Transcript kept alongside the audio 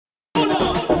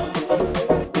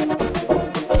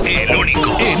El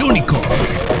único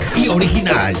y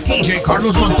original DJ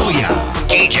Carlos Montoya.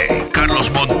 DJ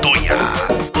Carlos Montoya.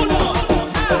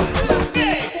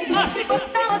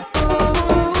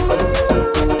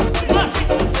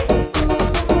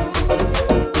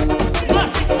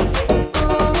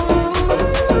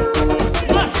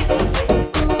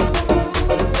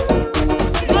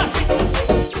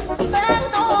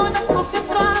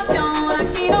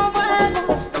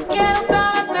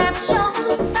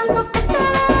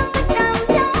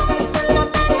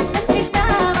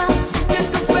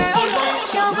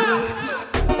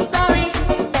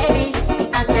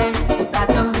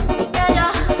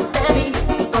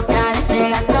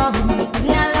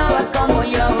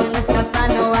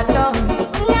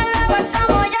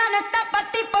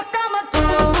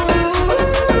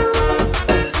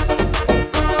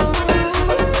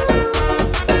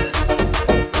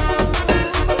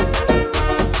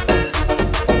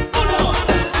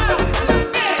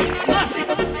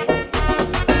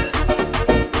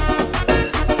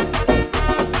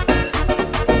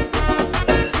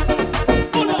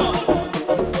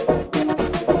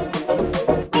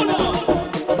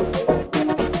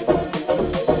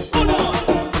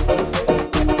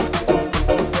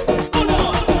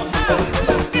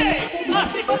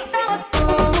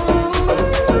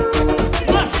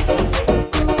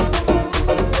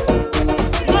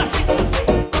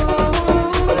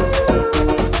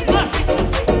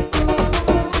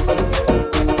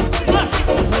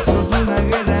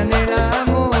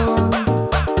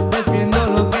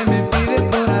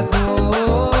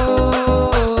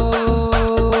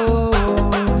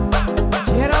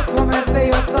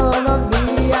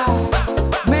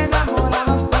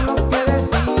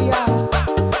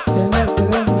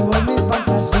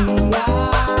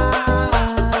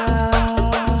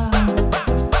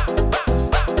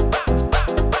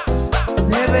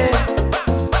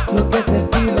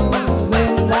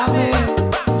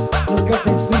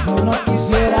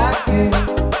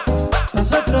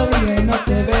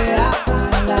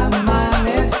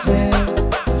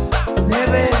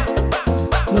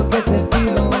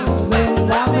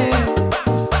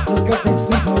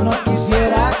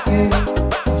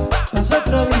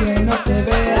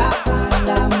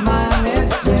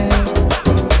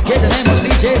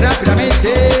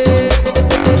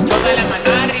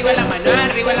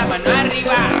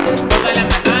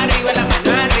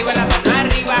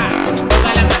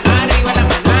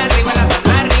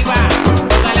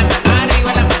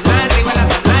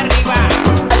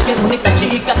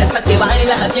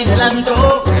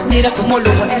 Mira cómo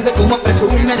lo mueve, cómo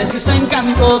presume de sus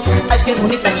encantos. Ay, qué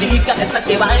bonita chica esa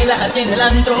que baila aquí en el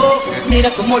antro. Mira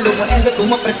cómo lo mueve,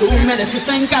 cómo presume de sus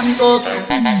encantos.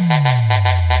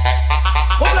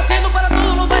 Complaciendo para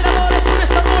todos los bailadores con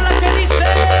esta bola que dice.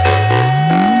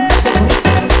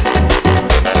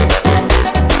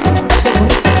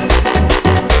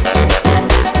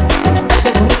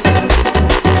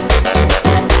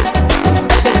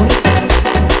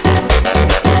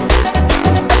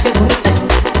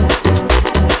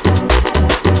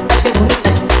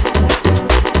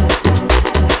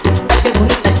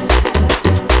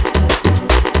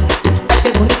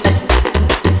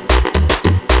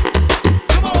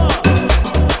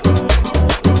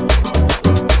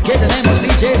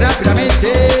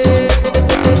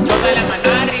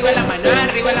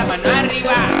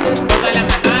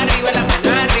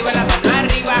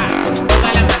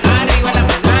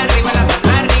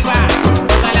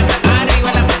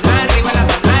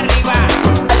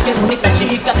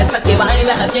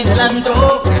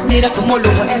 Mira cómo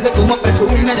lo mueve, cómo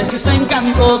presume de sus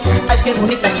encantos. Ay, qué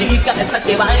bonita chica esa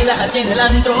que baila aquí en el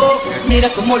antro. Mira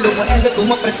cómo lo mueve,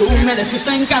 cómo presume de sus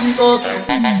encantos.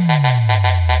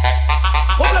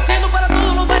 Complaciendo para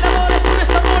todos los bailadores con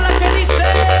esta bola que dice.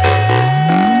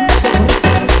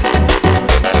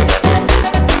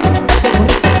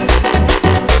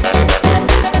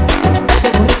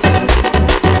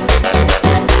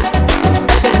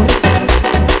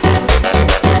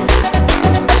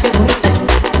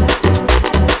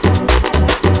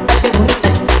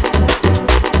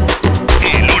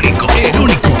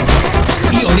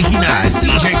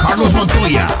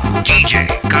 DJ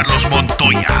Carlos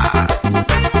Montoya.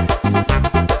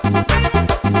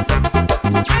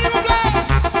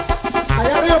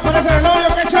 Allá arriba parece el novio,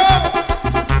 que show.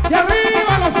 Y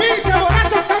arriba los pinches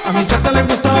borrachos. A mi chata le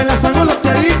gusta bailar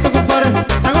sangoloteadito, compadre.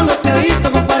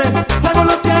 Sangoloteadito, compadre.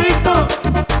 Sangoloteadito.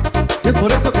 Es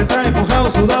por eso que trae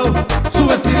mojado, sudado su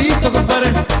vestidito,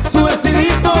 compadre. Su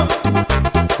vestidito.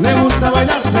 Le gusta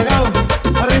bailar pegado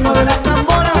al ritmo de la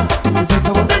tambora. Es el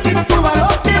sabor de tu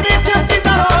valor que dice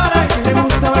agitadora. Le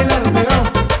gusta bailar pegado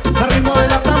al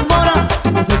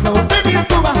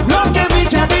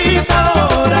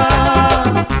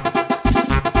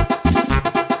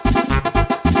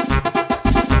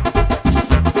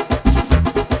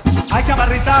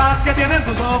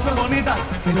bonita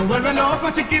que nos vuelve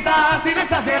locos, chiquita, sin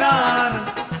exagerar.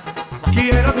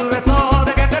 Quiero tu beso,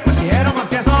 de que te quiero más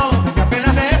que eso. Sé que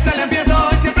apenas es el empiezo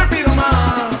y siempre pido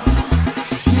más.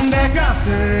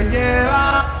 Déjate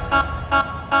llevar.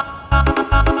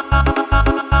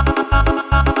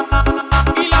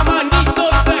 Y la manito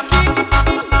de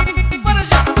aquí para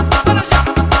allá, para allá,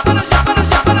 para allá, para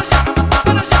allá, para allá,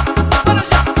 para allá, para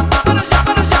allá, para allá,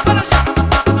 para allá, para allá.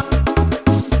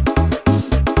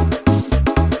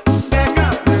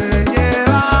 Déjate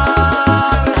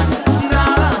llevar,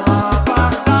 nada va a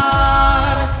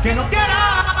pasar que no quiera.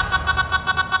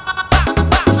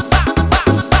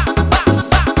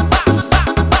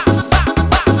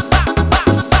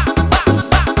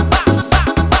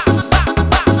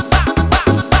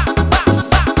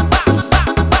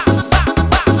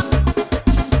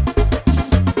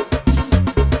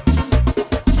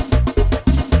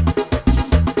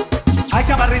 Hay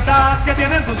camarritas que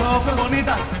tienen tus ojos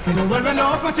bonitas que nos vuelven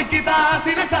locos, chiquita,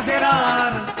 sin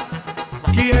exagerar.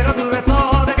 Quiero tu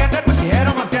beso, de que te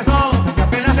quiero más que eso. Sé que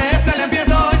apenas es el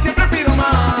empiezo y siempre pido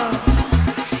más.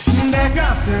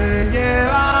 Déjate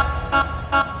llevar.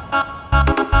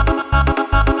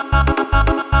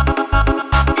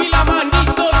 Y la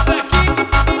manito de aquí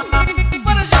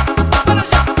para allá, para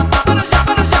allá, para allá,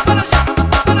 para allá, para allá,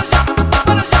 para allá,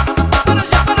 para allá, para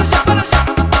allá, para allá, para allá.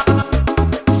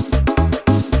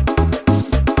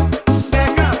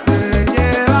 Déjate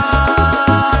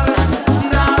llevar,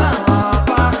 nada va a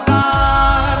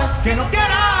pasar que no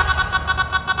quiera.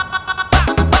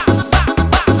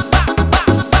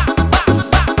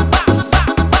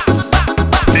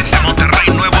 Desde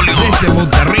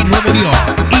Monterrey, Nuevo León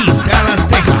y Dallas,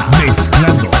 Texas,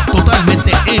 mezclando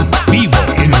totalmente en vivo,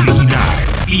 el original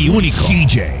y único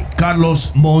DJ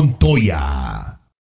Carlos Montoya.